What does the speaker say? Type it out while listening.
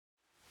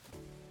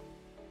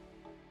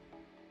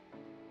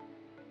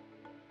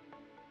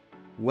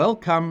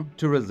Welcome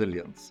to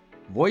Resilience,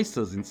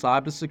 Voices in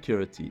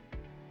Cybersecurity.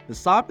 The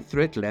cyber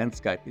threat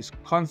landscape is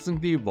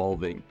constantly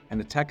evolving and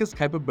attackers'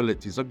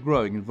 capabilities are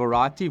growing in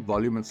variety,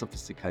 volume and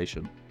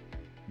sophistication.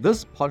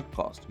 This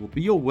podcast will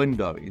be your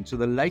window into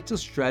the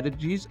latest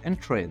strategies and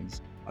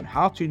trends on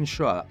how to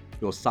ensure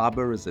your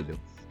cyber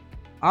resilience.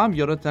 I'm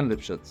Yonatan,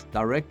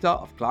 Director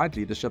of Client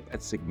Leadership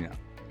at EMEA,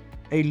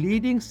 a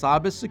leading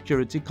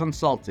cybersecurity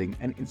consulting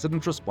and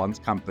incident response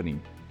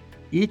company.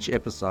 Each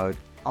episode,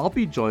 I'll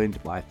be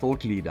joined by a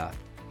thought leader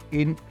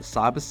in the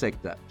cyber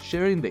sector,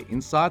 sharing their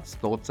insights,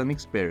 thoughts, and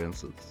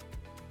experiences.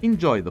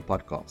 Enjoy the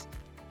podcast.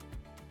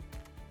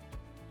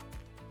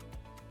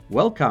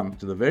 Welcome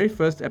to the very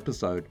first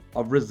episode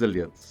of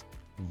Resilience,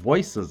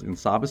 Voices in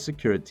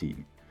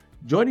Cybersecurity.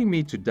 Joining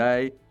me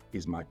today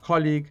is my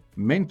colleague,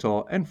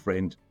 mentor, and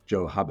friend,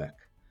 Joe Hubback.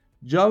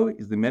 Joe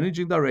is the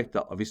Managing Director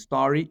of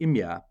Istari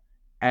EMEA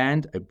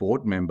and a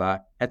board member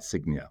at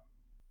EMEA.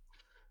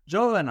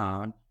 Joe and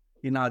I,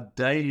 in our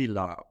daily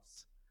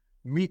lives,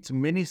 meet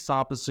many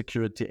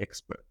cybersecurity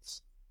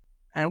experts,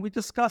 and we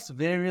discuss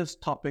various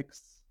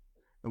topics,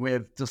 and we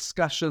have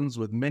discussions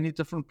with many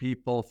different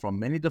people from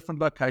many different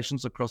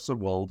locations across the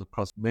world,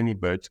 across many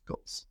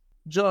verticals.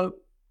 Joe,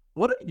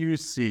 what are you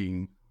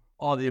seeing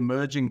are the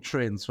emerging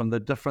trends from the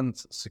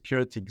different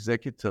security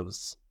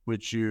executives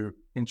which you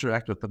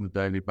interact with on a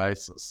daily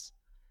basis?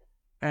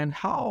 And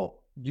how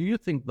do you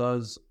think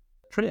those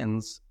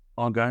trends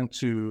are going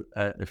to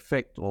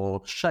affect or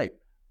shape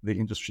the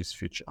industry's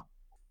future?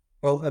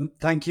 Well,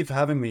 thank you for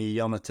having me,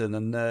 Yonatan,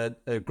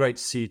 and great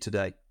to see you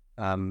today.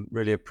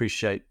 Really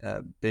appreciate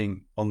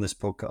being on this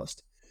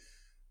podcast.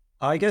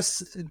 I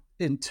guess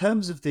in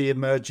terms of the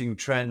emerging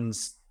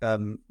trends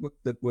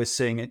that we're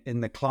seeing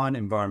in the client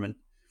environment,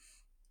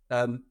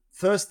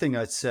 first thing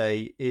I'd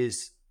say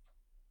is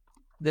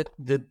that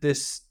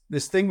this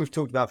thing we've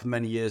talked about for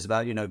many years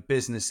about,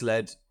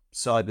 business-led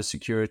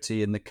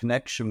cybersecurity and the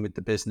connection with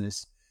the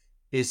business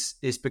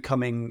is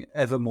becoming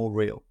ever more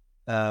real.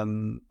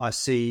 I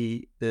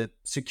see the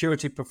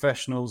security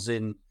professionals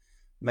in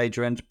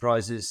major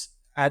enterprises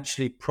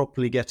actually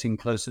properly getting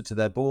closer to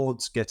their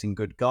boards, getting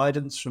good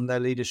guidance from their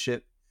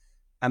leadership,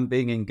 and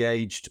being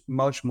engaged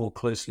much more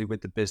closely with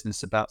the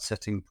business about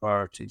setting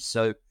priorities.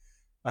 So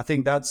I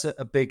think that's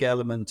a big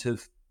element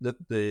of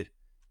the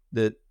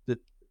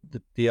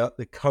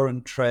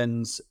current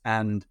trends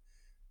and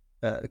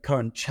the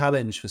current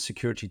challenge for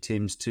security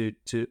teams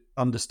to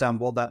understand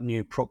what that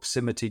new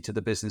proximity to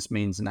the business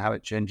means and how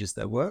it changes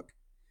their work.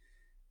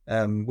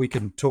 We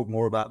can talk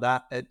more about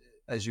that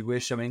as you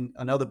wish. I mean,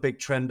 another big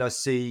trend I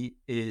see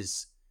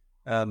is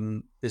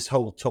this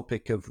whole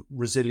topic of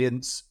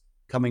resilience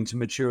coming to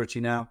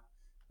maturity now.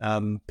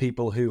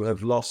 People who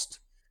have lost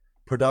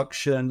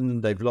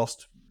production, they've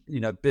lost,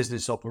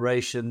 business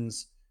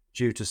operations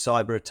due to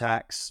cyber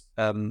attacks.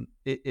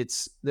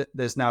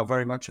 There's now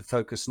very much a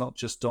focus not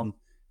just on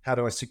how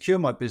do I secure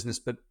my business,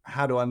 but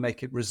how do I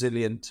make it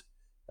resilient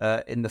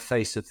in the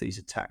face of these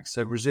attacks?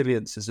 So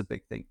resilience is a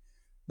big thing.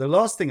 The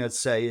last thing I'd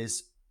say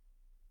is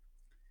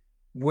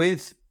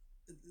with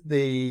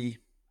the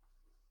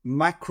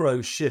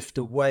macro shift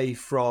away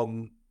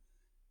from,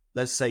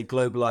 let's say,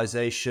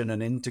 globalization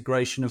and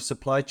integration of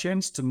supply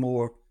chains to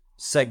more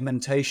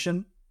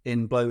segmentation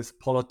in both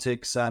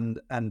politics and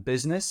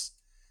business,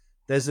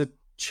 there's a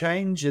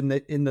change in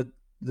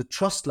the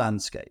trust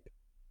landscape.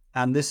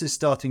 And this is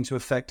starting to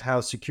affect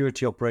how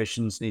security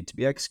operations need to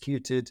be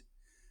executed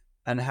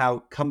and how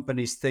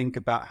companies think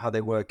about how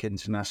they work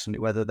internationally,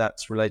 whether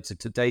that's related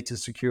to data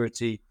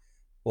security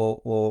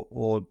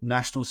or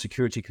national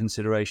security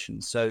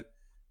considerations. So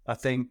I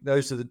think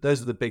those are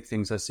the big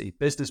things I see: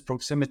 business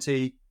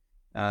proximity,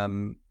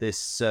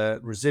 this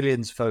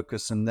resilience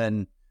focus, and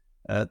then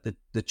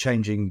the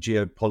changing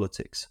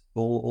geopolitics,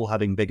 all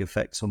having big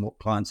effects on what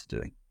clients are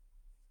doing.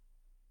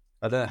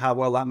 I don't know how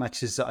well that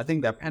matches. I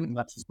think that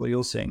matches what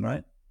you're seeing,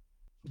 right?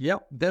 Yeah,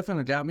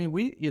 definitely. I mean,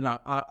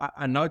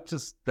 I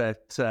noticed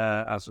that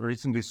I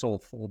recently saw a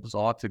Forbes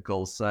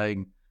article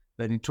saying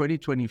that in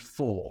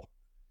 2024,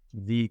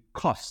 the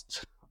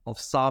cost of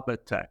cyber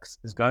attacks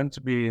is going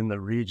to be in the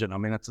region. I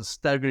mean, it's a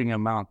staggering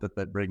amount that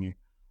they're bringing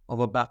of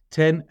about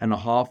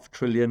 $10.5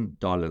 trillion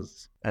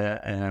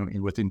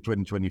within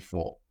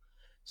 2024.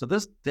 So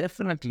this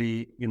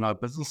definitely,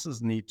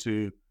 businesses need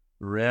to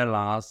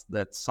realize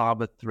that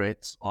cyber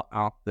threats are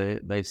out there.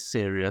 They're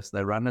serious.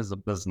 They run as a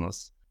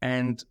business.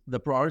 And the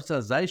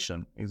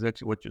prioritization,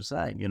 exactly what you're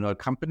saying,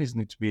 companies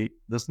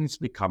this needs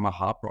to become a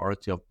high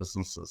priority of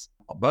businesses,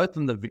 both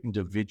on the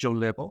individual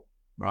level,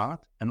 right,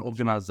 and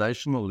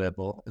organizational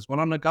level, as well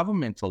on a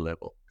governmental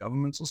level.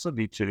 Governments also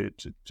need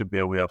to be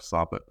aware of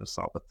cyber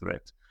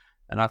threat.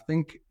 And I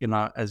think,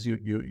 as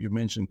you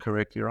mentioned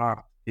correctly, right,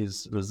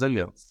 is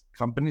resilience.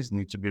 Companies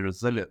need to be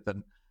resilient.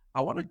 And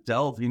I want to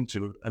delve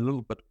into a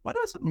little bit, what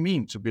does it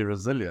mean to be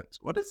resilient?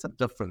 What is the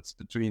difference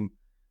between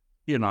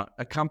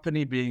a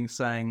company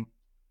saying,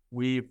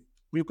 we've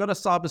got a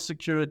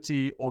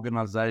cybersecurity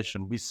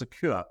organization, we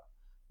secure,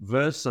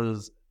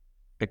 versus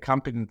a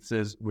company that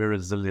says we're a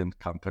resilient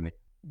company?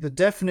 The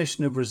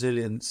definition of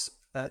resilience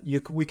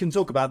we can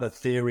talk about the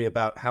theory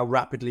about how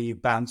rapidly you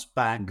bounce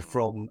back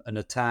from an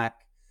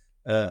attack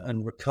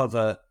and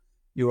recover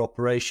your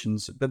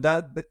operations, but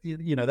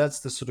that's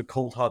the sort of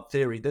cold hard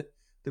theory. That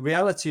the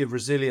reality of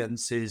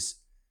resilience is,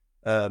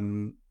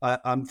 I'm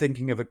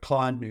thinking of a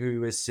client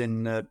who is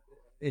in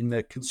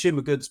the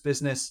consumer goods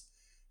business.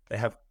 They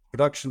have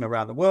production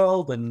around the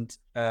world, and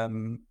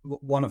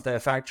one of their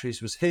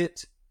factories was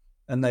hit,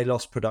 and they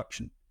lost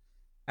production.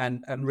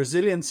 And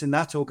resilience in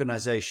that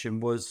organization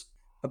was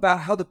about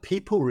how the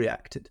people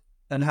reacted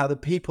and how the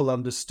people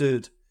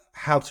understood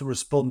how to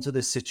respond to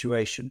this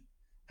situation,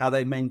 how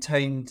they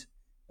maintained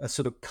a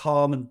sort of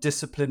calm and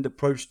disciplined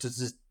approach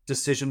to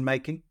decision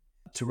making,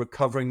 to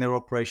recovering their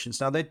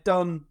operations. Now, they'd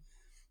done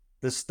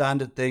the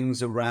standard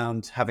things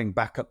around having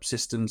backup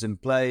systems in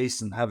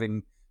place and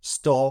having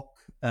stock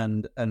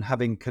and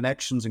having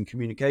connections and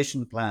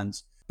communication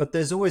plans. But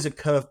there's always a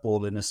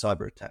curveball in a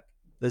cyber attack.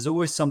 There's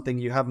always something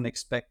you haven't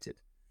expected.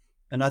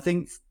 And I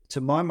think, to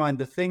my mind,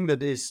 the thing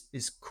that is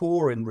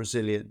core in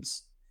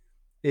resilience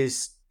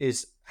is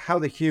how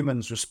the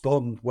humans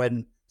respond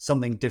when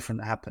something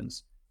different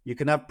happens. You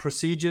can have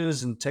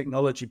procedures and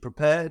technology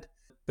prepared,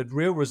 but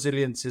real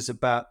resilience is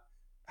about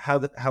how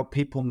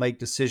people make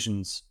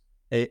decisions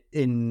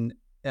in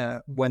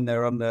when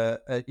they're under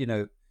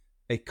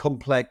a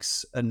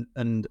complex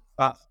and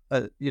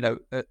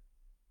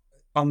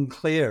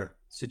unclear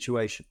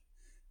situation.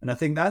 And I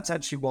think that's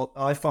actually what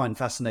I find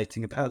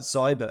fascinating about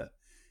cyber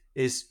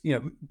is,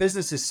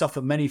 businesses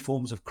suffer many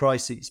forms of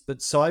crises, but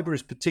cyber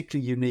is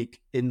particularly unique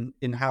in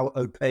how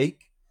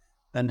opaque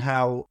and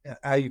how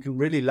you can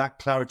really lack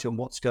clarity on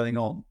what's going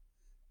on.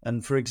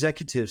 And for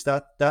executives,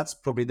 that's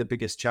probably the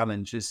biggest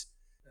challenge, is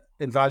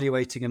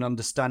evaluating and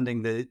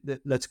understanding the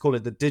let's call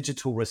it the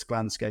digital risk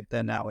landscape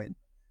they're now in.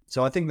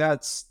 So I think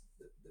that's,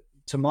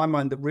 to my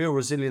mind, the real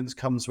resilience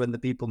comes when the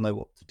people know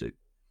what to do,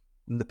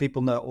 and the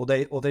people know, or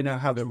they know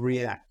how to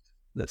react,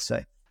 let's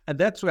say. And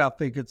that's where I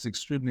think it's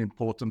extremely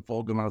important for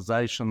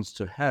organizations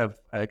to have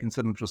an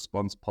incident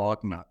response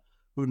partner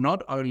who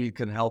not only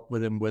can help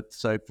with them with,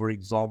 say, for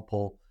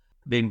example,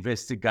 the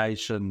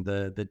investigation,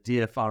 the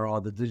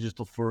DFRR, the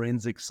digital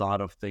forensic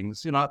side of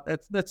things.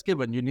 That's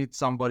given. You need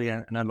somebody,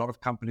 and a lot of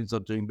companies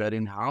are doing that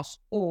in-house,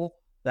 or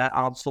they're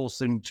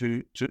outsourcing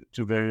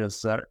to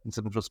various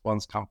incident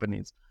response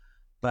companies.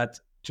 But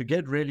to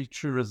get really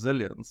true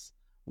resilience,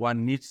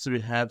 one needs to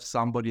have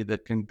somebody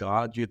that can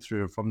guide you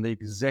through from the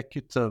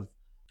executive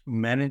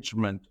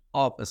management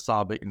of a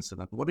cyber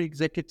incident. What do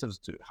executives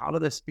do? How do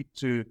they speak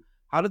to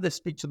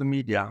the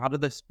media? How do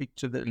they speak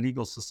to the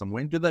legal system?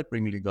 When do they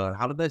bring legal?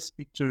 How do they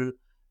speak to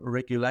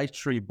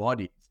regulatory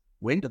bodies?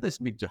 When do they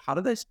speak to? How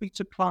do they speak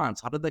to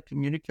clients? How do they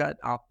communicate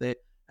out there?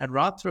 And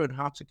right through it,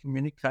 how to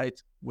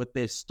communicate with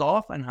their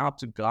staff and how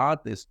to guide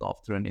their staff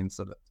through an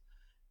incident.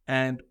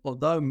 And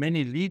although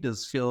many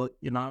leaders feel,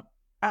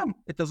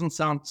 it doesn't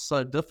sound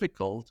so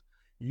difficult,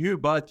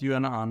 both you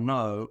and I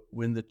know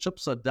when the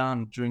chips are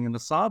down during a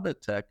cyber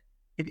attack,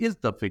 it is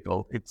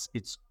difficult.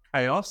 It's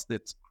chaos.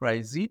 It's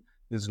crazy.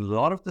 There's a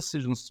lot of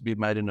decisions to be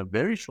made in a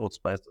very short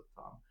space of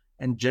time.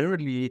 And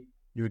generally,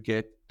 you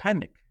get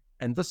panic.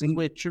 And this is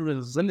where true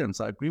resilience,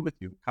 I agree with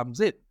you, comes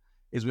in,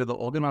 is where the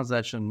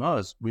organization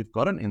knows we've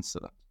got an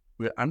incident,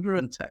 we're under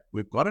attack,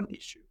 we've got an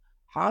issue.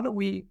 How do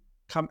we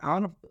come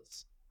out of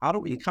this? How do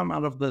we come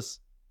out of this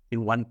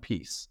in one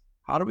piece?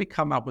 How do we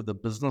come up with a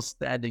business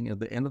standing at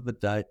the end of the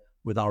day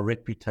with our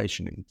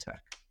reputation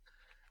intact?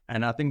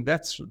 And I think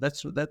that's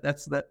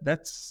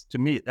to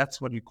me,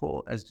 that's what you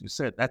call, as you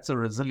said, that's a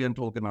resilient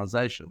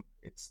organization.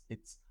 It's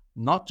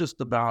not just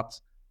about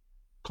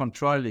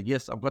controlling.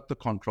 Yes, I've got the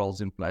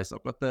controls in place.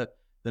 I've got the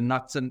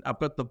nuts and I've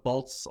got the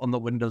bolts on the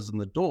windows and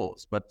the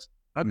doors. But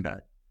okay,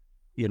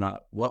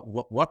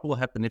 what will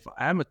happen if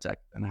I am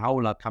attacked, and how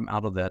will I come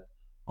out of that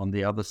on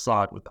the other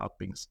side without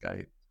being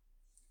scathed?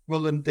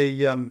 Well, and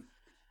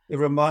it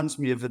reminds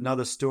me of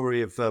another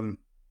story of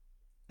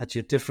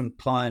actually a different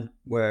client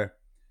where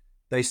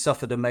they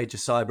suffered a major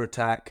cyber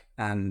attack,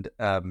 and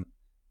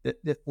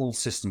all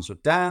systems were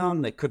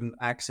down. They couldn't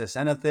access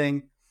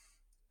anything,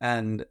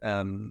 and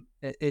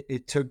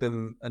it took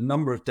them a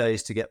number of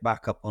days to get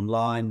back up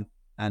online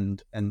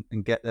and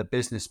get their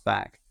business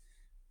back.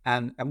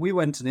 And we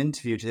went and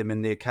interviewed him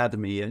in the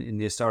academy, in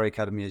the Istari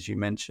Academy, as you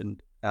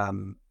mentioned,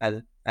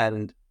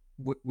 and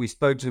we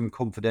spoke to him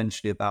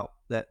confidentially about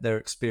their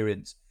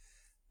experience.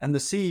 And the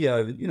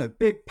CEO,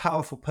 big,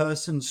 powerful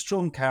person,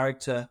 strong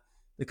character,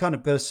 the kind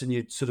of person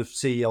you'd sort of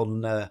see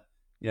on,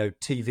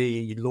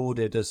 TV,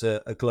 lauded as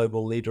a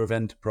global leader of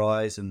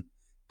enterprise, and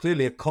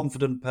clearly a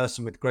confident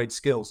person with great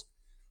skills.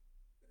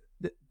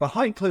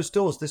 Behind closed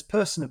doors, this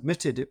person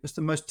admitted it was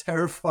the most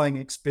terrifying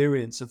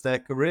experience of their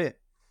career.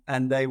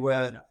 And they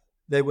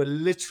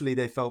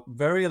felt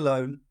very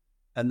alone,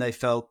 and they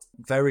felt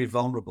very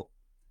vulnerable.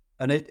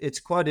 And it's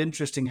quite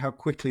interesting how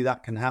quickly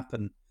that can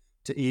happen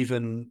to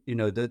even,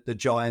 the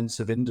giants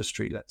of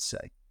industry, let's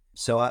say.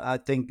 So I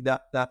think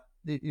that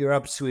you're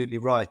absolutely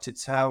right.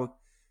 It's how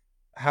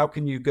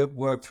can you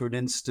work through an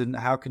incident?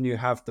 How can you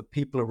have the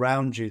people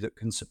around you that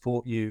can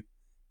support you?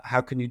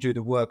 How can you do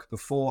the work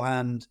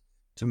beforehand?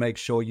 to make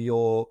sure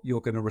you're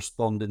going to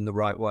respond in the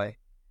right way,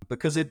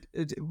 because it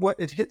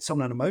hits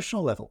on an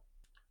emotional level.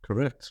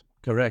 Correct.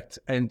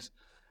 And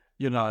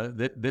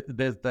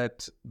there's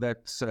that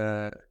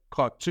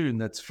cartoon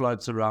that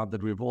floats around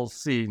that we've all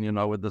seen,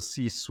 with the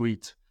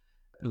C-suite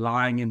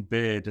lying in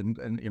bed, and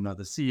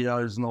the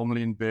CEO is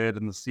normally in bed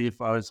and the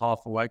CFO is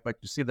half awake, but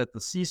you see that the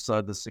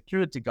CISO, the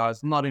security guy,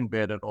 is not in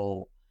bed at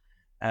all,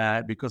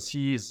 because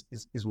he is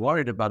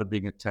worried about it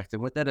being attacked.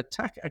 And when that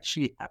attack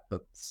actually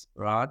happens,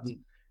 right,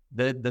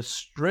 the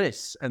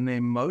stress and the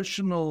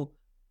emotional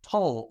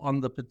toll on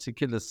the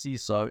particular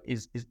CISO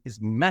is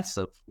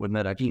massive when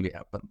that actually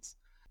happens.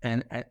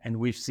 And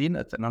we've seen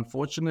it. And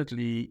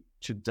unfortunately,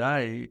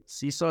 today,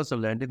 CISOs are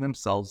landing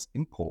themselves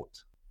in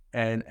court.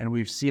 And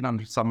we've seen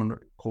on some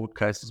court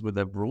cases where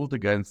they've ruled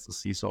against the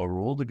CISO or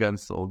ruled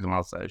against the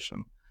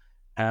organization.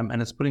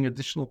 And it's putting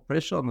additional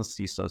pressure on the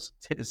CISOs.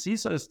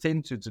 CISOs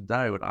tend to,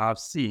 today, what I've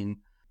seen,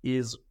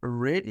 is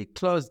already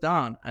closed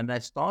down, and they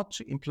start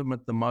to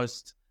implement the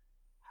most,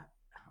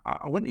 I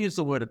don't want to use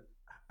the word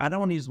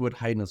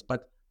heinous,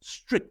 but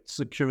strict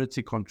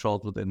security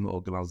controls within the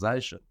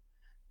organization.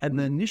 And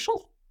the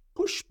initial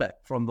pushback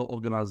from the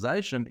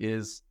organization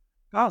is,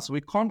 guys,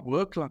 we can't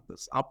work like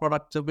this. Our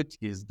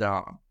productivity is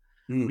down.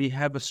 We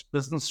have a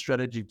business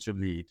strategy to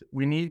lead.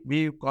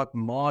 We've got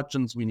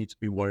margins we need to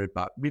be worried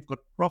about. We've got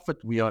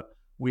profit we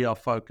are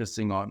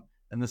focusing on.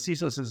 And the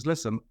CISO says,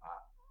 listen,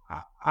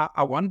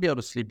 I want to be able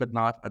to sleep at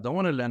night. I don't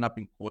want to land up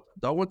in court. I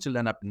don't want to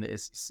land up in the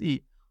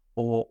SEC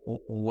or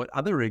what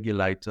other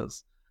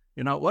regulators.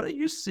 What are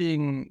you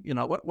seeing?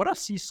 What are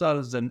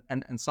CISOs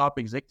and cyber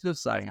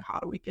executives saying? How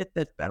do we get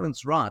that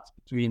balance right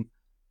between,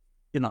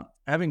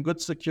 having good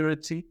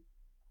security,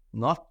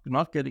 not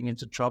getting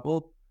into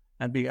trouble,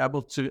 and being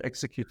able to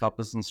execute our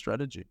business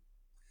strategy?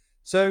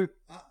 So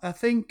I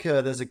think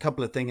there's a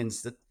couple of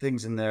things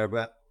in there,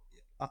 but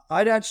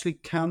I'd actually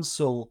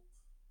counsel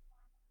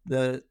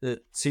the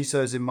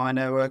CISOs in my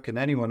network and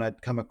anyone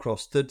I'd come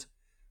across that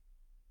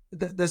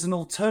there's an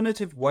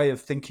alternative way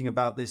of thinking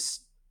about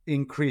this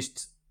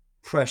increased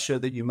pressure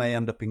that you may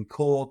end up in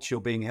court, you're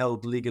being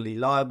held legally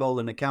liable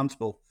and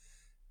accountable.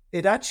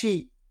 It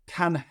actually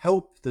can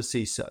help the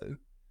CISO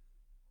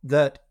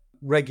that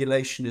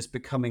regulation is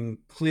becoming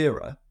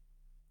clearer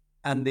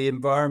and the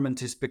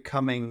environment is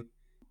becoming,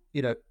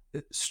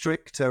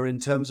 stricter in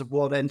terms of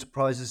what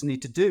enterprises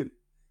need to do.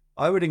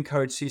 I would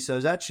encourage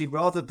CISOs actually,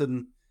 rather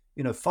than,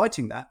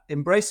 fighting that,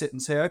 embrace it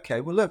and say,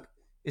 okay, well, look,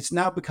 it's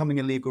now becoming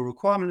a legal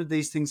requirement that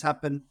these things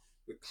happen.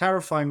 We're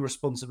clarifying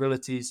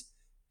responsibilities.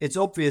 It's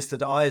obvious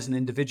that I, as an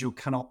individual,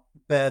 cannot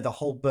bear the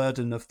whole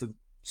burden of the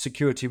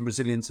security and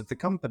resilience of the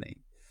company.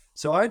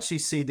 So I actually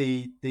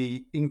see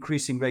the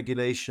increasing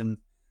regulation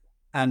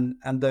and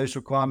those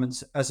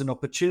requirements as an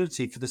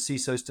opportunity for the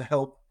CISOs to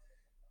help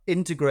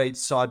integrate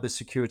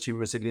cybersecurity and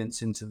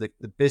resilience into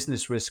the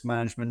business risk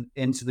management,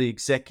 into the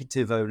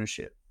executive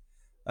ownership.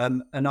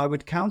 And I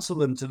would counsel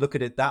them to look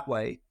at it that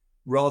way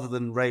rather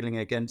than railing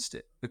against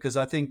it, because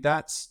I think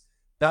that's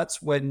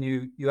when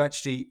you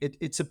actually,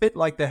 it's a bit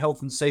like the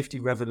health and safety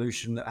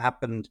revolution that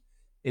happened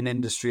in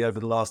industry over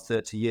the last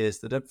 30 years,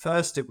 that at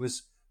first it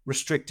was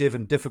restrictive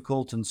and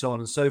difficult and so on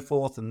and so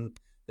forth, and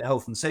the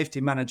health and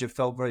safety manager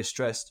felt very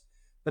stressed.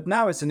 But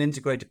now it's an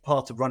integrated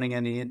part of running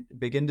any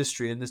big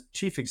industry, and the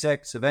chief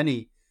execs of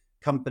any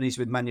companies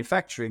with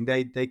manufacturing,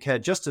 they care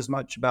just as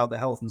much about the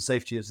health and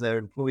safety as their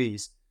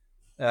employees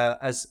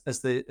as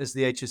the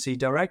HSE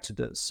director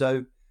does.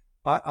 So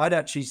I'd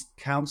actually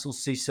counsel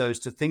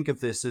CISOs to think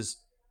of this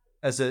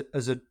as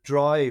a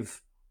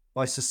drive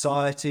by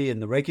society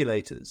and the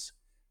regulators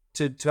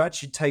to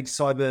actually take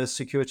cyber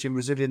security and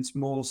resilience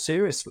more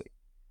seriously.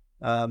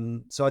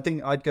 So I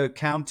think I'd go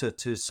counter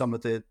to some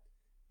of the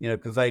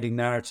pervading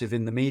narrative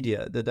in the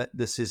media that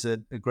this is a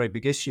great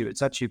big issue.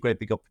 It's actually a great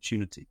big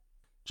opportunity.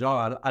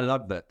 Joe, I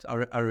love that.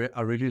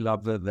 I really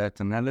love that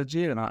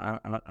analogy, and I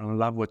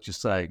love what you're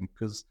saying,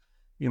 because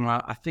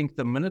I think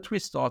the minute we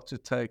start to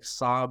take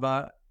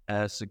cyber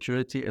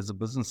security as a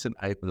business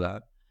enabler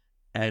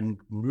and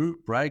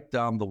break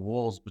down the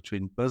walls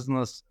between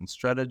business and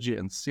strategy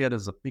and see it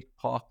as a big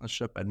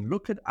partnership and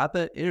look at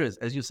other areas,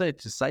 as you say,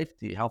 to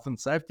safety, health and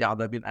safety, how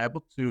they've been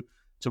able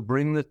to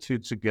bring the two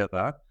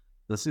together.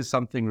 This is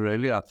something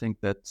really, I think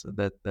that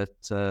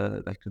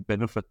could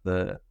benefit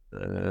the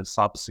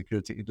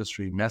cybersecurity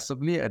industry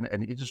massively and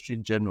industry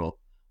in general.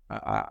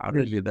 I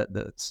really,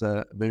 that's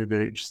a very,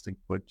 very interesting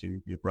point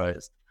you've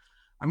raised.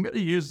 I'm going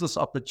to use this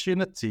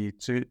opportunity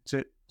to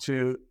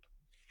do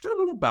a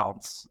little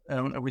bounce.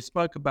 We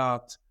spoke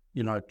about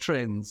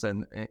trends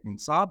and in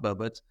cyber,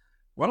 but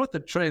one of the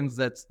trends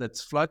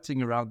that's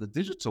floating around the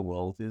digital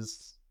world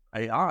is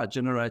AI,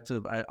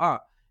 generative AI.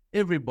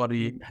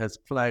 Everybody has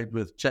played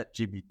with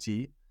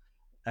ChatGPT.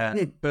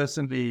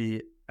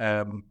 Personally,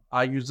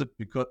 I use it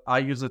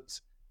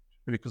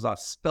because I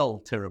spell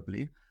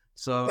terribly.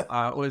 So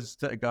I always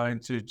go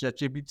into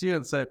ChatGPT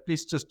and say,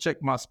 please just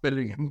check my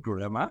spelling and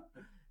grammar.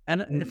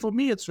 And for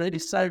me, it's really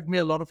saved me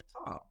a lot of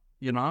time.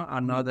 I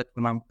know that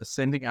when I'm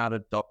sending out a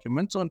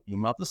document on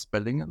email, the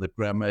spelling and the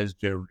grammar is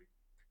generally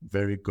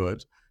very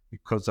good.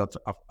 because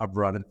I've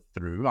run it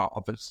through.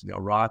 Obviously, I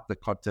write the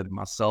content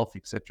myself,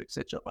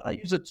 etc., but I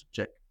use it to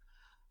check.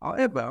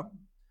 However,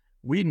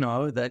 we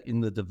know that in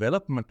the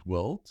development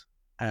world,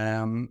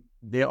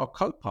 there are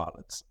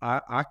co-pilots.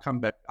 I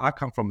come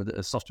from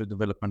a software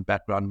development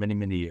background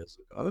many years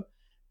ago,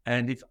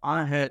 and if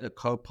I had a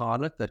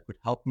co-pilot that could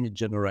help me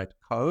generate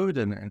code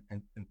and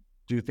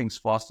do things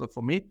faster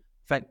for me,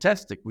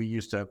 fantastic. We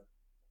used to have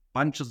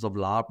bunches of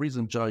libraries,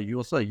 and Joe,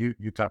 you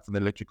come from the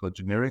electrical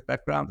engineering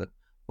background, and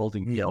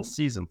building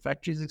PLCs and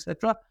factories,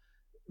 etc.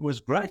 It was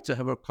great to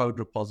have a code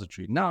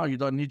repository. Now you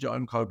don't need your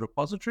own code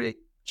repository.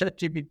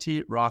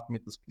 ChatGPT, write me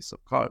this piece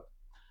of code.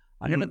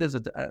 However, there's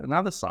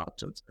another side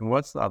to it. And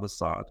what's the other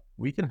side?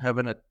 We can have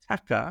an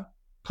attacker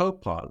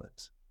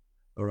co-pilot.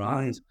 All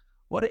right.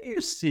 What are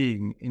you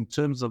seeing in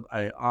terms of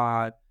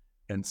AI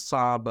and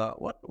cyber?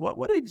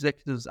 What are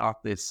executives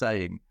out there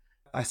saying?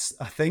 I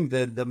think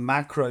that the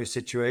macro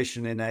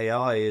situation in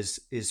AI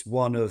is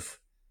one of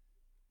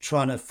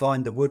trying to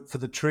find the wood for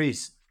the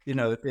trees.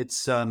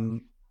 It's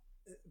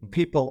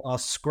people are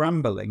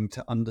scrambling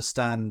to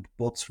understand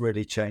what's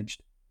really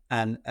changed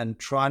and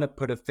trying to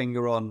put a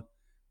finger on,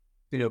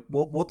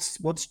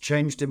 what's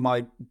changed in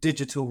my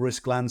digital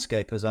risk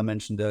landscape, as I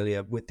mentioned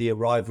earlier, with the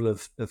arrival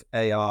of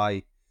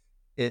AI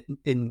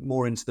in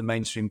more into the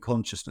mainstream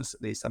consciousness,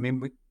 at least. I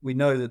mean, we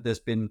know that there's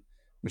been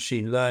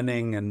machine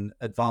learning and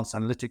advanced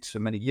analytics for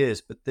many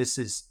years, but this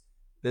is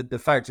the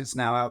fact it's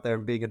now out there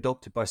and being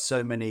adopted by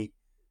so many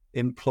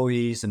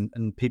employees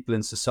and people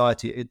in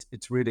society.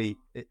 It's really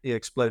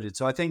exploded.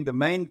 So I think the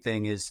main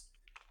thing is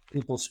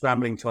people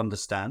scrambling to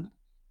understand.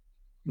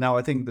 Now,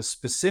 I think the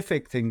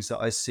specific things that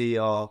I see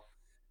are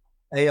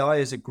AI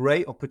is a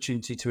great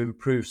opportunity to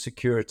improve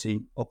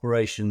security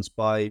operations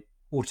by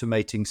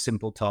automating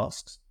simple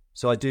tasks.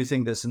 So I do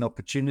think there's an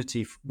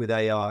opportunity with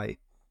AI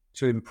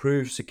to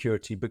improve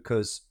security,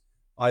 because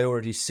I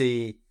already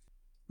see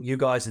you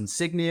guys in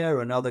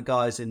Signia and other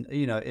guys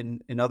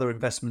in other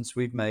investments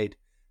we've made.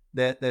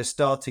 They're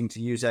starting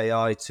to use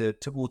AI to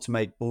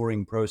automate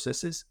boring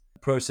processes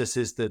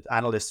that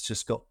analysts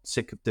just got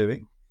sick of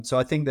doing. So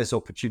I think there's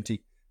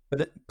opportunity,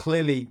 but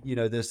clearly,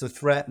 there's the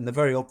threat, and the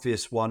very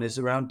obvious one is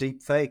around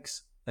deep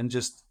fakes, and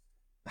just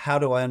how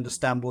do I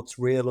understand what's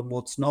real and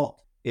what's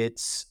not?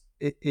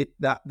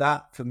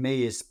 That for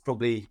me is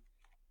probably,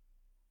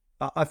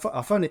 I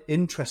find it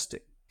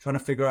interesting trying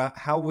to figure out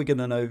how we're going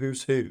to know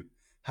who's who,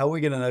 how are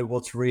we going to know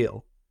what's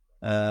real,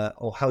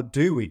 or how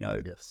do we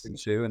know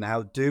who's who, and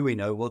how do we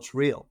know what's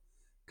real?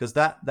 Because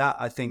that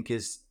I think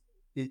is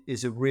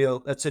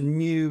that's a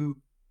new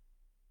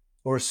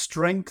or a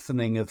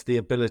strengthening of the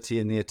ability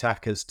in the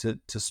attackers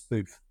to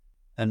spoof,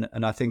 and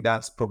I think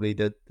that's probably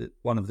the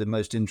one of the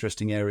most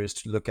interesting areas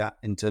to look at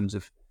in terms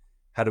of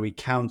how do we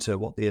counter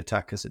what the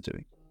attackers are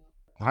doing.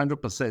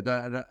 100%.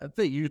 I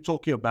think you're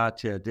talking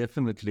about here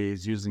definitely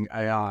is using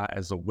AI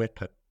as a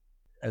weapon.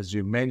 As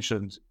you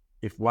mentioned,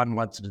 if one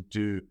wanted to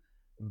do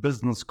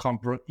business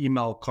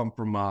email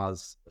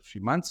compromise a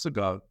few months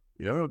ago,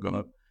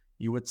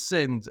 you would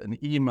send an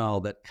email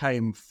that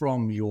came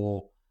from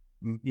your,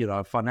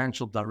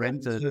 financial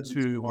director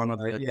to one of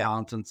the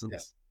accountants,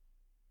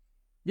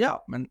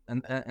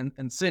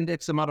 and send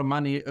X amount of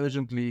money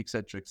urgently,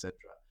 etc.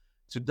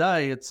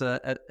 Today, it's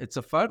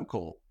a phone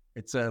call.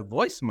 It's a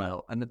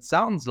voicemail, and it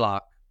sounds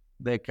like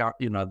the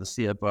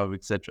CFO,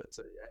 etc.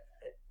 So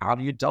how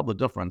do you tell the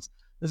difference?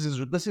 This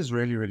is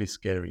really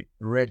scary,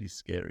 really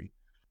scary.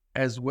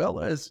 As well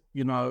as,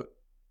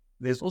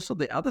 there's also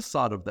the other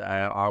side of the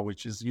AI,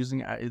 which is using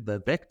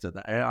the vector,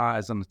 the AI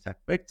as an attack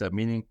vector,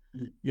 meaning,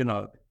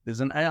 there's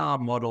an AI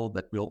model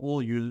that we'll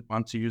all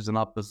want to use in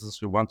our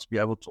business. We want to be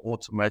able to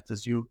automate,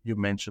 as you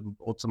mentioned,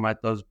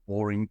 automate those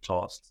boring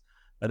tasks.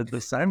 But at the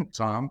same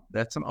time,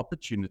 that's an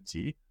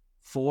opportunity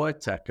for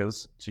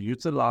attackers to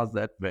utilize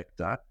that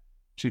vector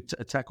to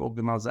attack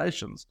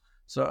organizations.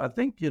 So I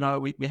think,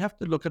 we have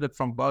to look at it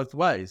from both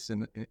ways.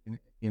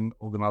 In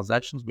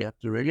organizations, we have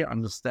to really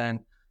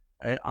understand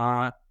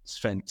AI is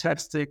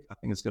fantastic. I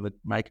think it's going to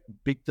make a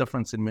big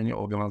difference in many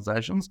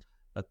organizations,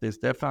 but there's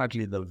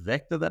definitely the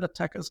vector that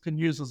attackers can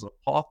use as a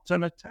path to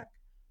an attack,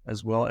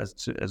 as well as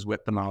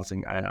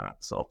weaponizing AI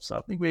itself. So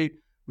I think we're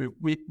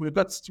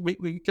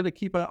going to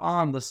keep an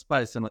eye on this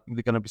space, and I think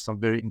there are going to be some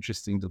very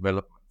interesting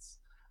developments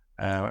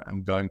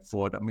going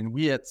forward. I mean,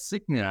 we at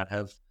Signia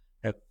have,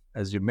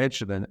 as you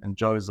mentioned, and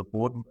Joe is a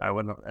board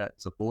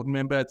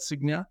member at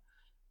Signia,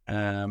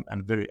 and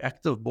a very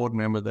active board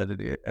member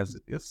as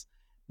it is.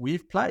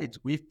 We've played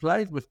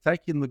with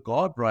taking the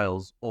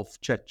guardrails off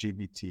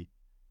ChatGPT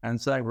and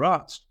saying,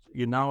 right,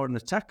 you're now an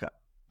attacker.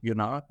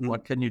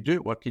 What can you do?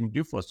 What can you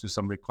do for us? Do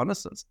some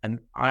reconnaissance. And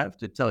I have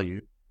to tell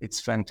you, it's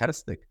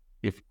fantastic.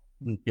 If,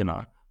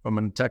 from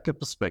an attacker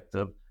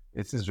perspective,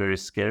 this is very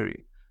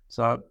scary.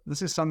 So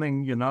this is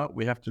something,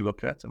 we have to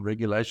look at, and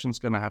regulation's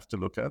going to have to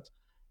look at.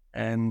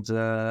 And,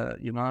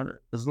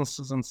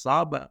 businesses and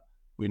cyber,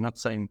 we're not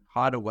saying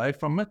hide away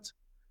from it,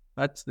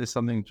 but there's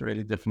something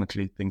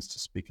definitely things to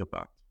speak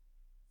about.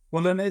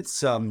 Well, and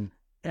it's on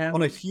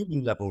a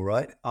human level,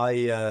 right?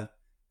 I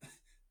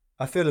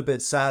I feel a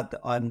bit sad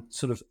that I'm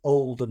sort of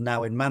old and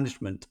now in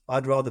management.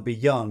 I'd rather be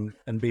young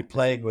and be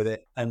playing with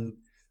it and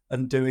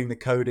doing the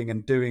coding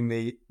and doing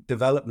the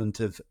development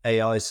of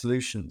AI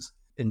solutions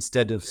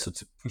instead of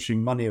sort of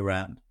pushing money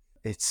around.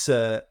 It's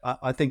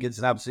I think it's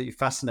an absolutely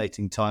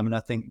fascinating time, and I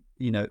think,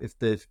 you know,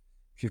 if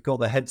you've got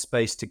the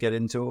headspace to get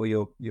into it,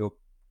 or your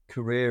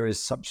career is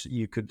such that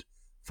you could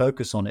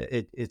focus on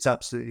it, it's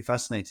absolutely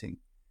fascinating.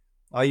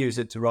 I use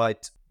it to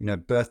write, you know,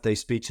 birthday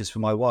speeches for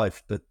my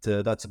wife, but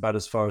that's about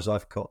as far as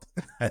I've got.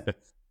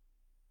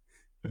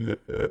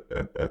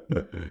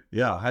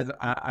 Yeah,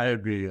 I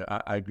agree.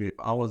 I agree.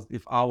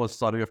 If I was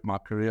starting off my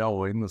career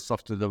or in the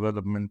software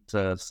development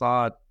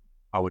side,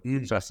 I would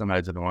be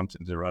fascinated and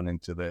wanting to run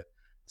into there.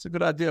 It's a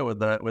good idea with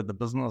the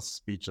business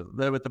speeches,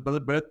 with the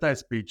birthday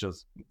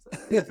speeches.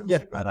 Yeah,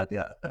 Great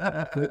idea.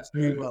 works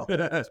very well.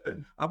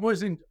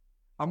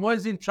 I'm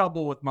always in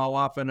trouble with my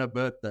wife and her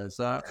birthday.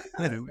 So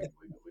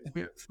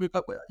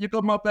you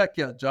got my back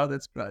here, Joe.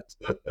 That's great.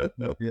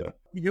 Yeah.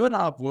 You and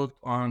I have worked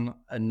on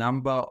a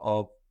number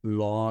of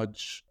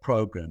large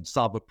programs,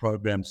 cyber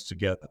programs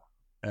together.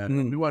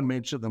 And we won't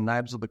mention the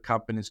names of the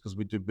companies because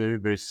we do very,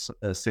 very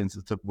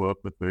sensitive work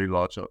with very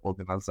large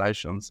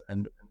organizations.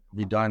 And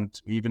we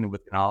don't, even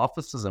within our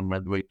offices and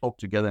when we talk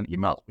together in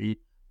emails, we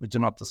do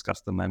not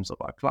discuss the names of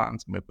our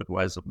clients, and we've got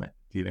ways of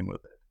dealing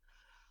with it.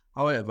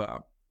 However,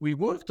 we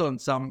worked on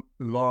some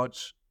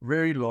large,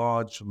 very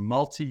large,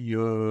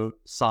 multi-year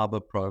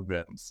cyber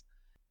programs.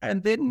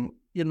 And then,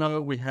 you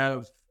know, we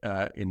have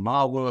in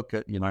my work,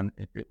 you know,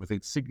 with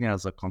Insignia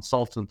as a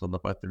consultant on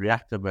both the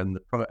reactive and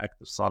the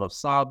proactive side of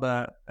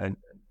cyber, and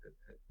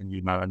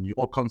you know, and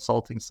your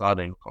consulting side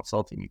and your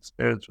consulting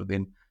experience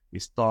within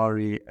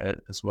Istari,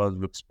 as well as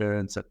your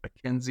experience at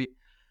McKinsey.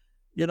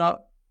 You know,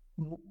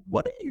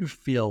 what do you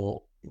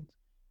feel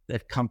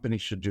that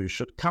companies should do?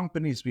 Should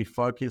companies be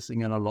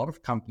focusing, and a lot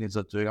of companies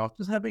are doing,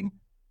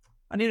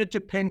 I needed to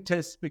pen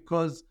test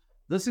because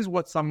this is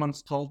what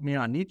someone's told me.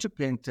 I need to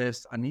pen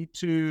test. I need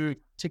to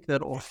tick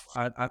that off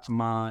at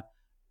my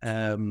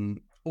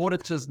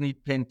auditors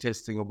need pen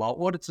testing, or my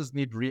auditors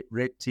need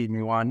red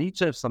teaming, or I need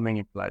to have something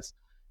in place.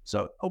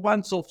 So a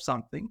once-off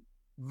something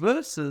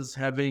versus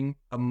having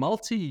a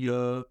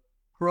multi-year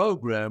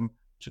program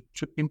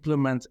to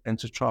implement and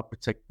to try to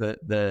protect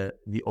the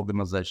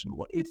organization.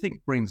 What do you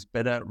think brings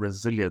better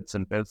resilience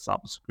and better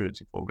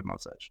cybersecurity for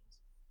organizations?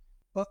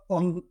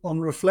 On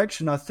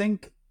reflection, I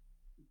think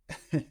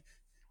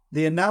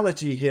the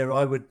analogy here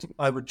I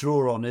would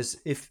draw on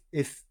is if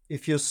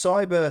your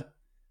cyber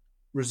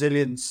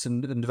resilience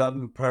and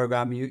development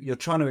program, you're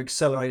trying to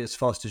accelerate as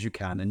fast as you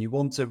can, and you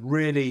want to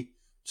really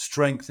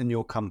strengthen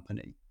your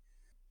company.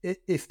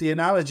 If the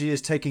analogy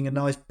is taking a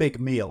nice big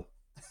meal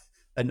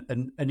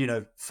and you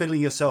know,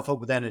 filling yourself up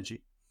with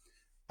energy,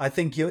 I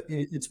think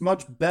it's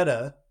much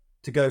better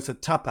to go for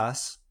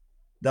tapas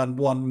than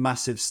one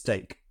massive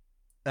steak.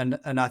 And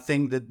I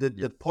think that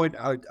the point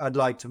I'd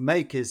like to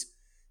make is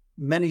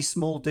many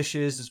small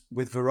dishes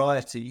with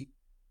variety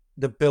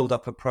that build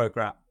up a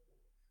program,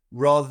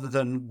 rather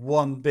than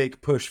one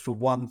big push for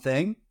one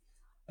thing,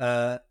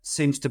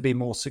 seems to be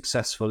more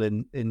successful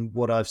in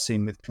what I've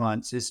seen with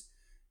clients. Is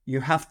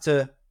you have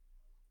to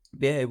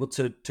be able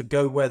to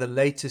go where the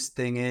latest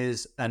thing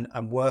is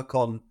and work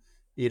on,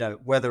 you know,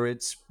 whether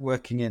it's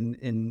working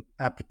in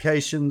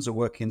applications or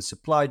working in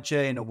supply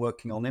chain or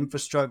working on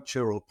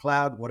infrastructure or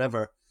cloud,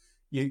 whatever.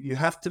 You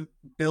have to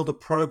build a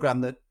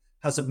program that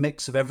has a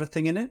mix of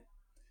everything in it.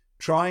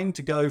 Trying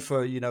to go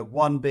for, you know,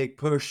 one big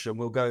push and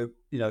we'll go,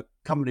 you know,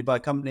 company by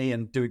company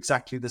and do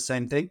exactly the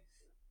same thing.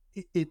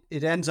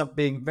 It ends up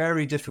being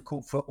very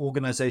difficult for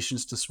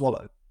organizations to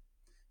swallow.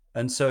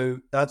 And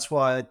so that's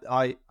why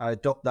I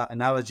adopt that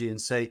analogy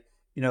and say,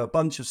 you know, a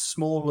bunch of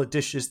smaller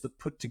dishes that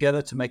put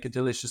together to make a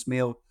delicious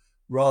meal,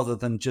 rather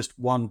than just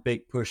one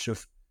big push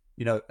of,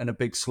 you know, and a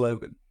big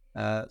slogan.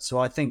 So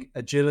I think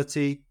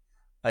agility,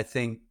 I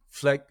think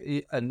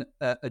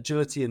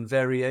agility and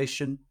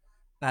variation,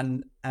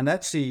 and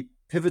actually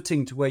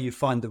pivoting to where you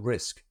find the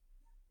risk.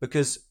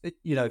 Because,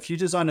 you know, if you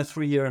design a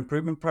 3-year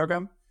improvement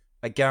program,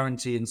 I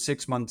guarantee in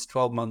 6 months,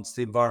 12 months,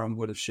 the environment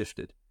would have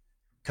shifted.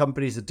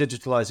 Companies are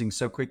digitalizing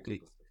so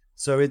quickly.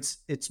 So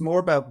it's more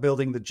about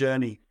building the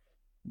journey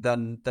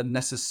than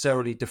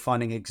necessarily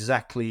defining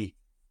exactly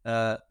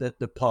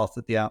the path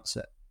at the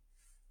outset.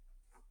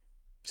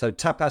 So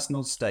tapas,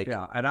 not steak.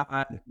 Yeah, and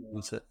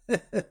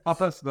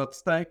tapas, not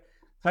steak.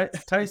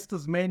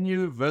 Taster's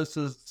menu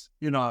versus,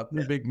 you know,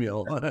 a big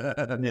meal.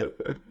 Yeah,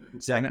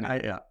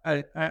 exactly.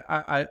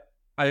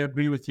 I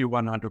agree with you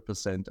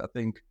 100%. I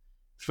think,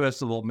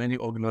 first of all, many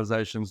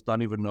organizations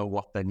don't even know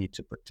what they need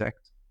to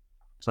protect.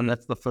 So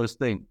that's the first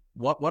thing.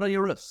 What are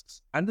your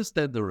risks?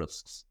 Understand the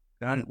risks.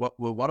 And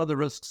what are the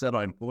risks that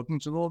are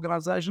important to the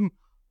organization?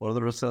 What are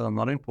the risks that are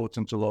not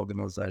important to the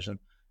organization?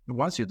 And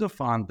once you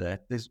define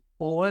that, there's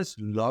always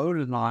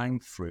low-lying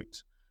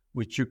fruit,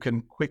 which you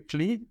can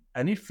quickly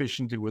and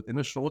efficiently, within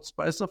a short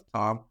space of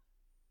time,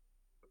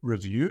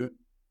 review,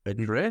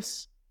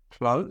 address,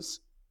 close,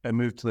 and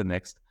move to the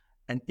next.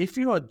 And if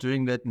you are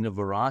doing that in a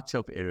variety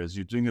of areas,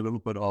 you're doing a little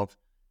bit of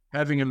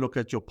having a look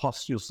at your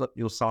posture,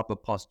 your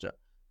cyber posture,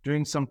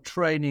 doing some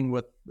training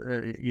with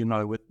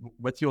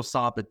your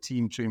cyber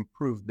team to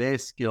improve their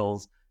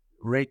skills,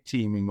 red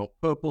teaming or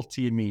purple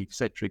teaming,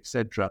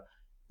 etc.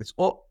 It's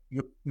all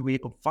we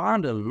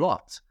find a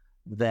lot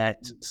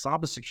that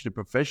cybersecurity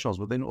professionals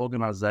within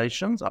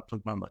organizations, I'm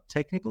talking about the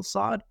technical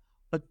side,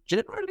 are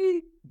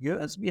generally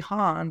years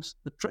behind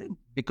the trend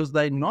because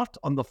they're not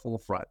on the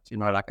forefront.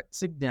 Like at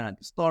Signia and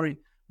Istari,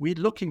 we're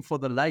looking for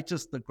the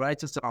latest, the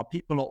greatest, and our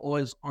people are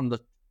always on the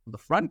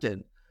front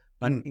end.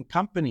 But in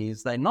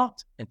companies, they're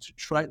not. And to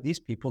train, these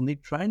people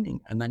need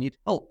training and they need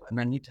help, and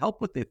they need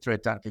help with their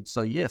threat hunting.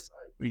 So yes,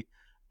 I agree.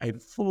 A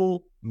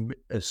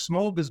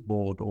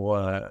smorgasbord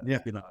or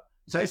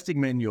tasting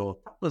menu, or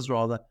tapas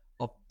rather,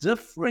 of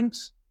different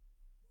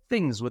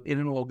things within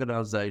an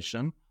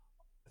organization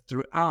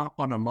throughout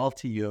on a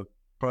multi-year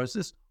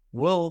process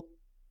will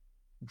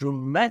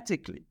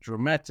dramatically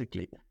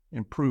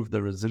improve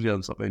the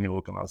resilience of any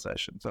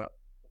organization. So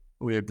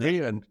we agree,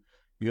 and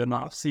you and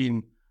I have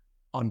seen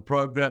on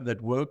program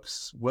that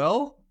works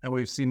well, and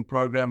we've seen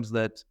programs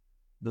that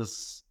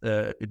this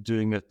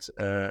doing it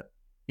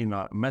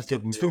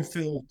massive too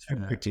filled too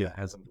quickly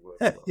hasn't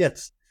worked.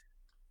 Yes,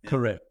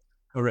 correct,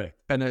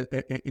 and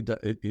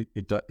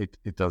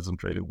it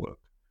doesn't really work.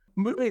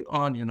 Moving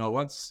on,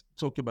 once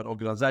talking about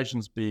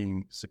organizations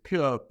being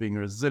secure, being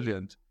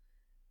resilient,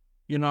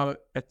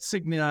 at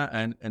Signia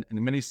and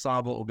many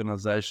cyber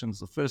organizations,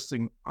 the first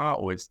thing I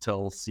always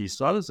tell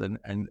CISOs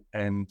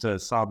and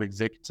cyber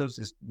executives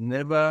is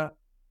never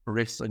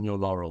rest on your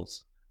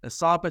laurels. A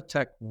cyber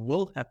attack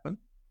will happen,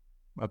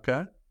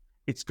 okay?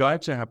 It's going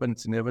to happen.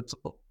 It's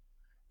inevitable.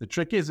 The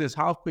trick is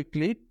how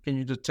quickly can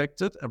you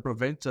detect it and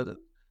prevent it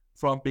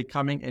from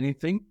becoming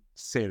anything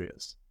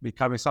serious,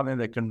 becoming something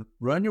that can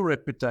ruin your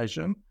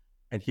reputation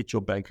and hit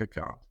your bank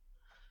account.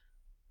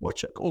 What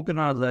should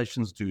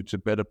organizations do to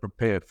better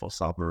prepare for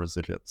cyber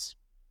resilience?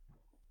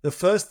 The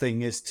first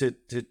thing is to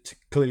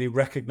clearly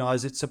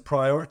recognize it's a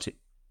priority,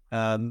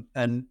 and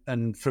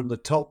from the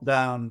top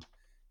down,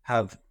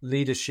 have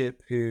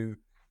leadership who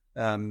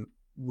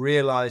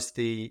realize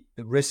the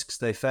risks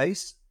they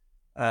face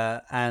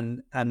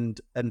and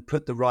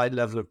put the right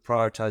level of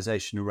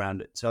prioritization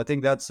around it. So I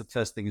think that's the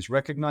first thing, is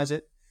recognize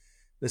it.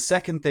 The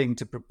second thing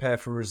to prepare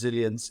for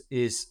resilience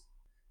is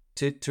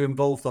to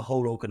involve the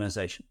whole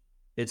organization.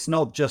 It's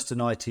not just an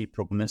IT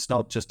problem. It's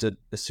not just a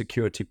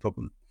security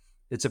problem.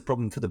 It's a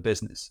problem for the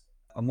business.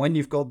 And when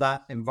you've got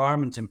that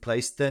environment in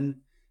place,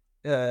 then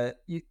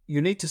you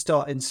need to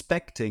start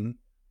inspecting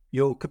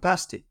your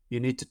capacity. You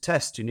need to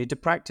test. You need to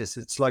practice.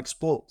 It's like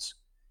sports.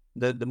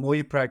 The more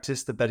you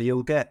practice, the better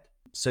you'll get.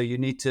 So you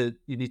need to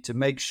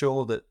make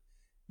sure that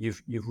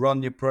you've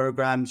run your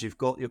programs. You've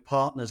got your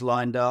partners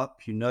lined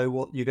up. You know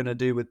what you're going to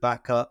do with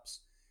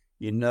backups.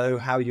 You know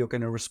how you're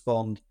going to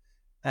respond.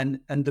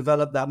 And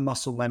develop that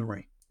muscle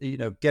memory.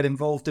 Get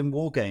involved in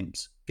war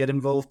games. Get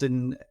involved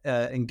in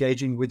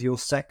engaging with your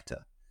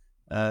sector.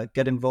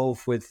 Get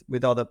involved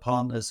with other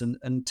partners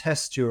and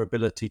test your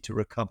ability to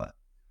recover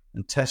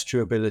and test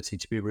your ability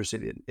to be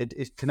resilient.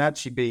 It can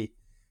actually be,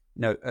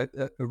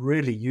 a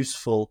really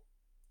useful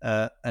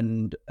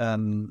and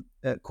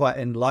quite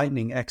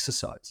enlightening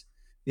exercise.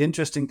 The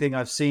interesting thing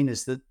I've seen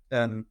is that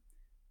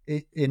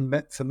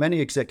for many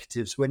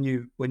executives, when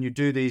you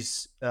do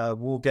these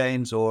war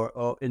games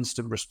or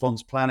instant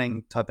response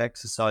planning type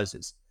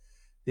exercises,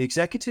 the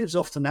executives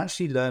often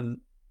actually learn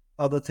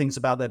other things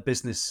about their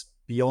business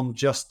beyond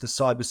just the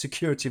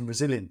cybersecurity and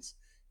resilience.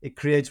 It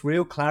creates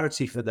real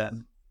clarity for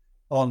them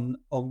on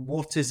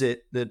what is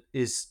it that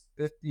is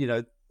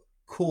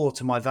core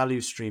to my value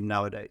stream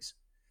nowadays.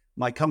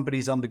 My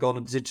company's undergone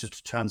a digital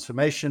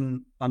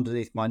transformation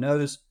underneath my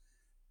nose.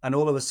 And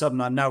all of a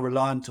sudden, I'm now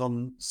reliant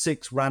on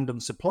 6 random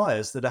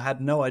suppliers that I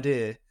had no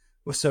idea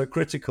were so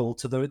critical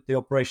to the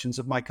operations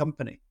of my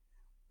company,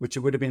 which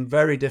would have been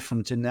very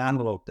different in the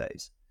analog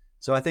days.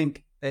 So I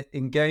think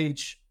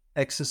engage,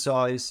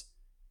 exercise,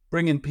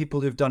 bring in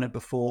people who've done it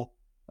before,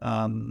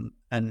 and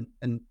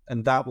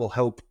that will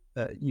help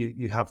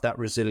you have that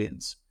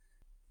resilience.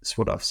 That's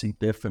what I've seen.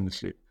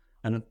 Definitely.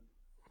 And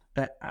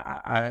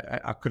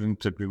I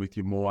couldn't agree with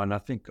you more. And I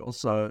think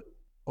also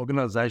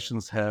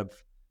organizations have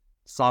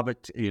cyber,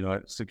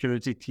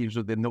 security teams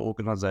within the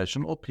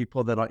organization, or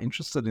people that are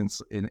interested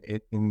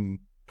in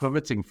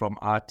pivoting from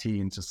IT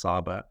into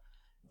cyber.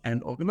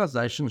 And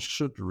organizations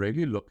should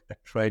really look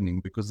at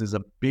training, because there's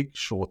a big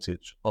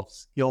shortage of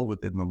skill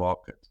within the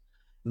market.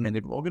 And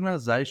if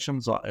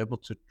organizations are able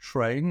to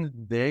train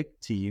their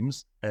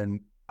teams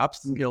and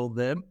upskill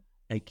them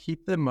and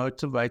keep them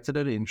motivated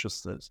and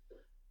interested,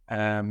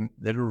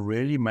 that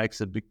really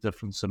makes a big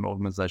difference in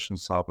organization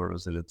cyber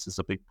resilience. Is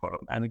a big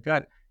problem. And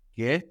again,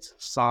 get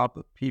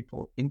cyber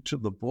people into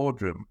the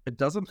boardroom. It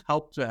doesn't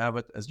help to have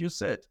it, as you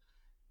said,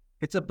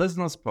 it's a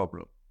business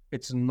problem.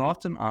 It's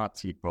not an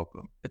RT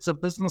problem. It's a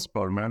business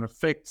problem, and it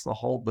affects the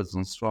whole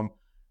business, from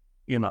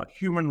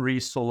human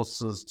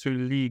resources to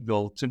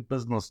legal to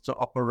business to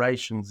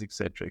operations,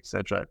 etc.,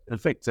 etc. It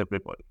affects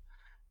everybody,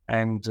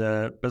 and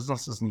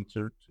businesses need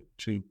to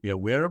be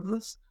aware of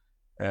this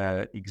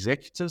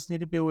executives need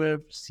to be aware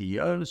of,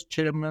 CEOs,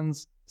 chairmen.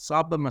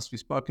 Cyber must be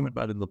spoken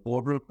about in the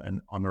boardroom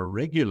and on a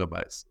regular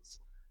basis,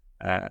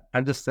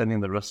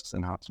 understanding the risks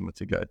and how to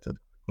mitigate it. I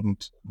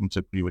couldn't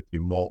agree with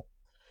you more.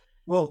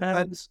 Well,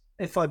 and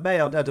if I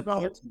may, I'd add a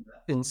point to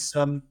that. It's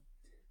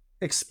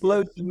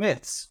explode the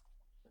myths.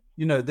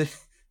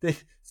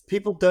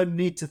 People don't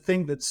need to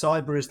think that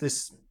cyber is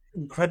this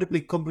incredibly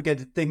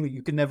complicated thing that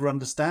you can never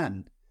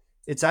understand.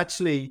 It's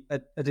actually,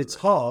 at its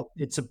heart,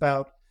 it's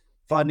about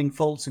finding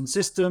faults in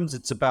systems.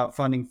 It's about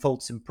finding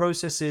faults in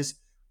processes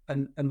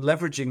and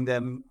leveraging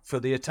them for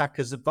the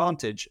attacker's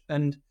advantage.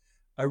 And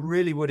I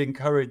really would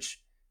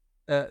encourage,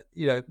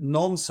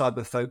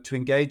 non-cyber folk to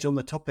engage on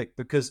the topic,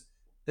 because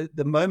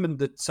the moment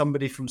that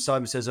somebody from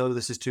cyber says, "Oh,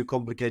 this is too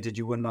complicated,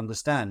 you wouldn't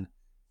understand,"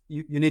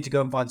 you need to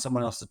go and find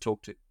someone else to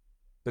talk to,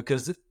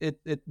 because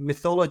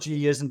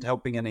mythology isn't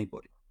helping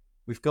anybody.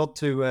 We've got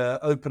to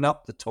open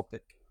up the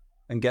topic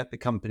and get the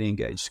company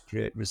engaged to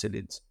create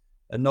resilience,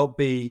 and not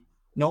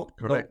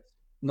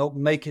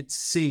make it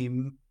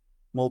seem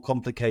more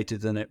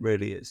complicated than it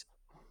really is.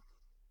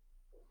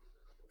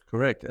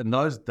 Correct. And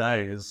those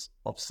days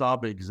of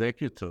cyber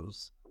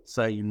executives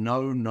saying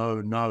no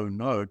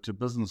to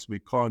business, we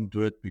can't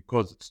do it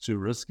because it's too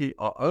risky,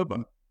 are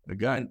over.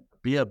 Again,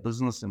 be a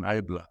business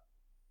enabler.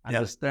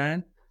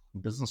 Understand?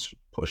 Business should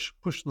push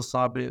the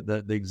cyber,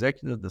 the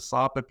executive, the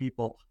cyber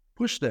people,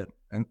 push them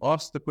and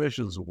ask the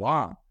questions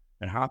why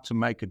and how to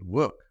make it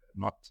work,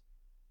 not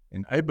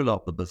enable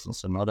of the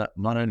business and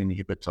not only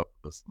inhibit of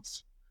the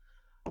business.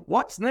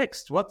 What's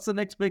next? What's the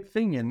next big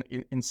thing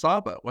in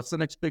cyber? What's the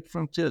next big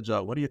frontier,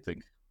 Joe? What do you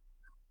think?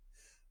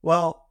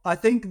 Well, I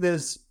think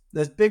there's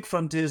big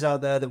frontiers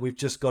out there that we've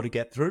just got to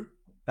get through,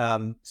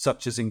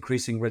 such as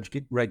increasing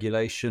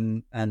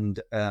regulation and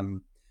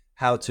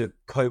how to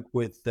cope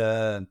with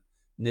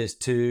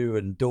NIS2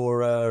 and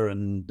DORA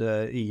and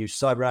EU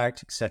Cyber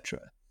Act,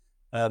 etc.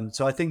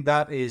 So I think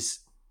that is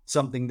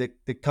something that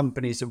the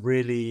companies are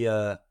really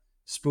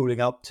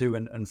spooling up to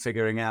and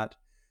figuring out.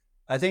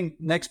 I think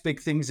next big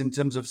things in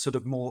terms of sort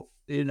of more,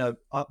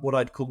 what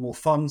I'd call more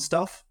fun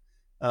stuff.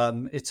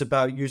 It's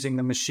about using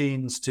the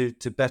machines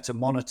to better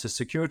monitor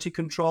security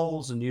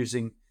controls and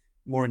using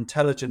more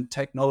intelligent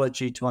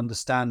technology to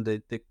understand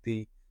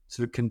the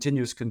sort of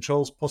continuous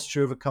controls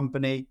posture of a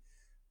company.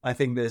 I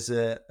think there's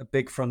a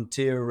big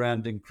frontier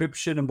around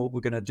encryption and what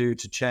we're going to do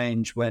to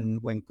change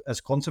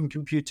as quantum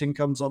computing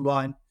comes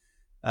online.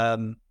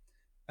 And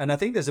I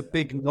think there's a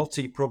big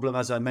knotty problem,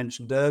 as I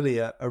mentioned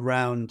earlier,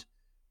 around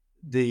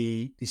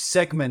the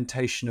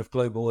segmentation of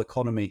global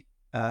economy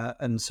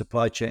and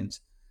supply chains.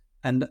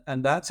 And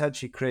that's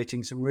actually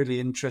creating some really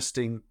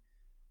interesting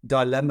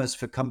dilemmas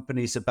for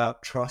companies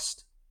about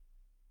trust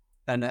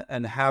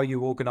and how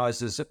you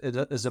organize as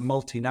a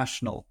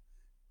multinational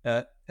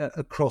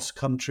across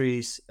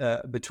countries,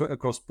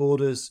 across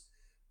borders,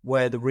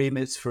 where the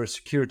remits for a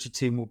security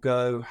team will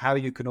go, how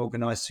you can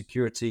organize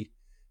security,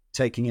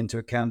 taking into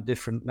account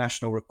different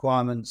national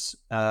requirements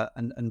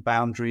and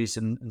boundaries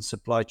and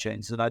supply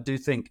chains. And I do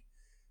think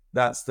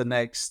that's the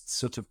next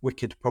sort of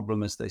wicked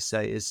problem, as they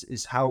say,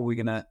 is how are we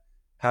going to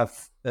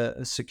have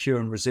a secure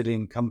and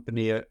resilient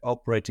company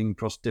operating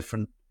across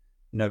different,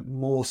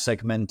 more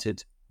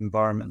segmented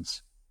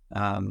environments.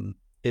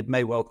 It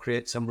may well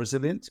create some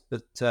resilience,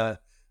 but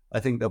I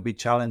think there'll be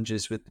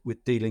challenges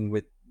with dealing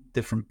with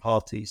different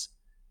parties.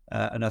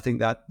 And I think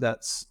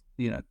that's,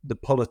 the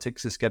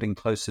politics is getting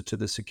closer to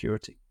the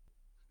security.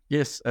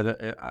 Yes, and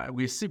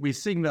we're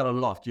seeing that a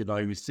lot.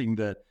 We're seeing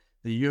that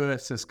the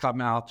US has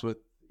come out with,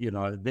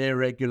 their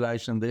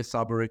regulation, their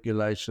cyber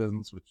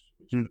regulations,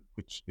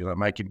 which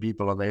making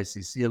people on the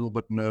SEC a little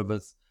bit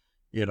nervous.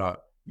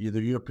 The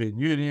European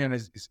Union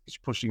is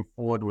pushing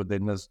forward with their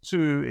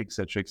NIS2, et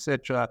cetera, et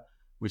cetera.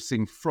 We're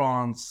seeing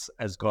France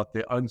has got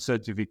their own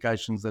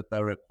certifications that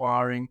they're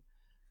requiring.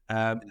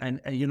 And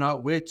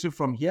where to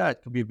from here,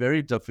 it can be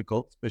very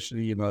difficult,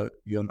 especially,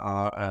 you and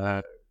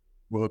I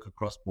work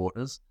across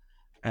borders.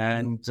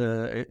 And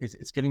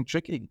it's getting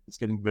tricky. It's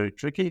getting very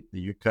tricky.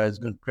 The UK is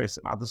going to press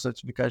other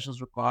certifications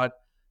required.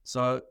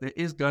 So there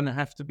is going to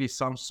have to be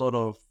some sort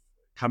of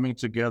coming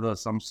together,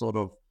 some sort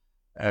of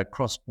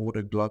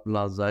cross-border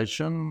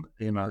globalization.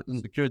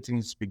 Security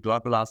needs to be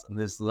globalized, and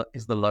there's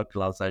the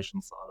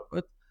localization side of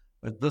it.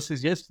 But this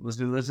is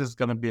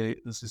going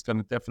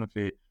to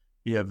definitely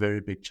be a very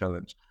big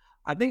challenge.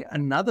 I think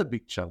another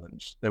big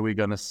challenge that we're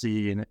going to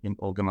see in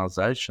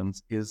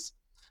organizations is,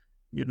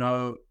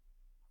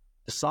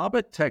 cyber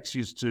attacks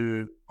in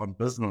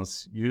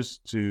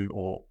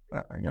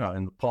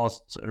the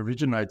past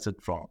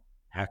originated from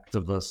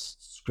hacktivists,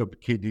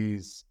 script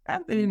kiddies,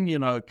 and then,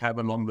 came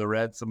along the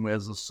ransomware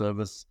as a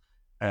service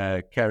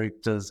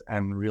characters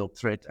and real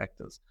threat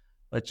actors.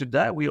 But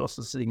today we're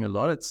also seeing a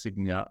lot at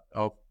Signia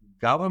of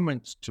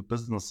government to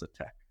business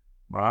attack,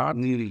 right?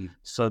 Really?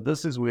 So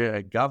this is where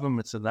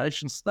a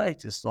nation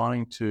state is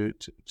starting to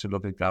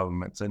look at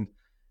governments. And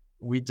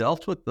we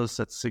dealt with this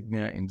at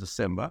Signia in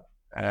December.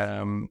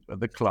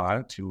 The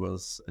client who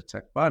was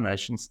attacked by a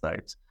nation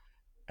state,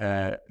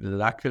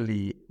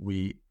 luckily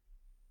we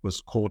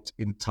was caught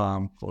in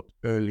time, caught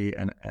early,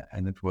 and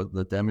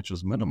the damage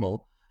was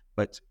minimal.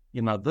 But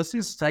this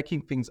is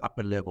taking things up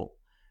a level,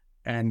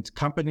 and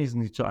companies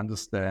need to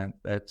understand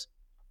that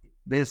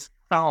there's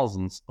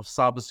thousands of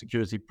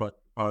cybersecurity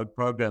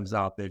programs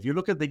out there. If you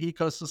look at the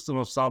ecosystem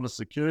of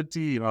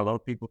cybersecurity, a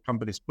lot of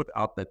companies put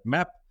out that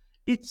map.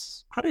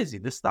 It's crazy.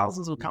 There's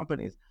thousands of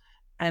companies,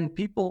 and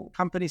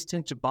companies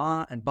tend to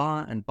buy and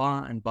buy and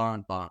buy and buy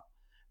and buy.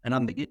 And I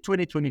think in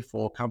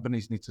 2024,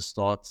 companies need to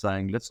start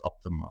saying, let's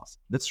optimize,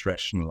 let's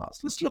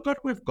rationalize, let's look at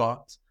what we've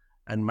got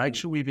and make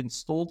sure we've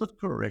installed it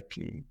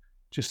correctly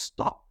to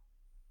stop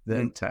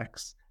the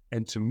attacks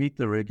and to meet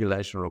the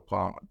regulation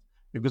requirement.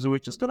 Because we're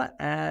just going to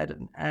add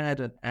and add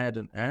and add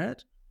and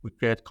add. We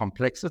create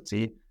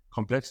complexity.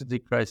 Complexity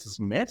creates this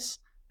mess.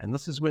 And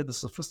this is where the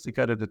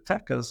sophisticated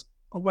attackers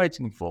are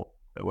waiting for.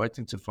 They're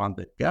waiting to find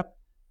that gap,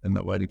 and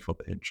they're waiting for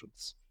the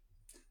entrance.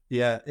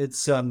 Yeah,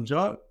 it's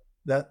Joe,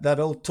 that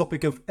old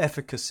topic of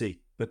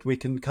efficacy, but we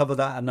can cover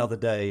that another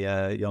day,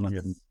 Yonatan.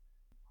 Yes,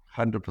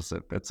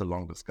 100%. That's a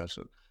long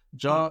discussion.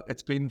 Joe,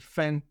 it's been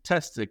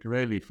fantastic,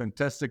 really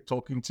fantastic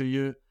talking to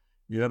you.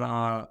 You and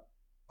I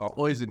are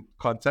always in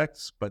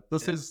contact, but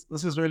this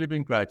has really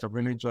been great. I've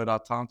really enjoyed our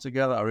time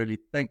together. I really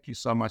thank you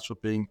so much for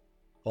being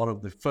part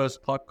of the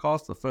first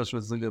podcast, the first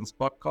Resilience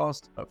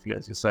podcast. Hopefully,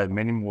 as you say,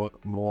 many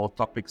more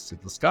topics to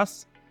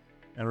discuss,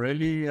 and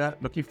really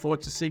looking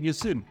forward to seeing you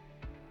soon.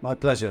 My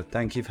pleasure.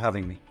 Thank you for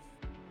having me.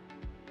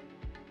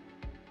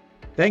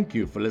 Thank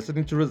you for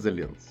listening to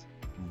Resilience,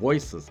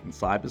 Voices in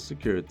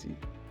Cybersecurity.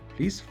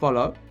 Please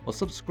follow or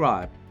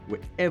subscribe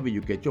wherever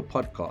you get your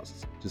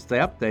podcasts to stay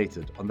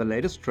updated on the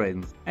latest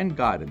trends and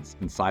guidance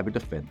in cyber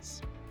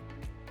defense.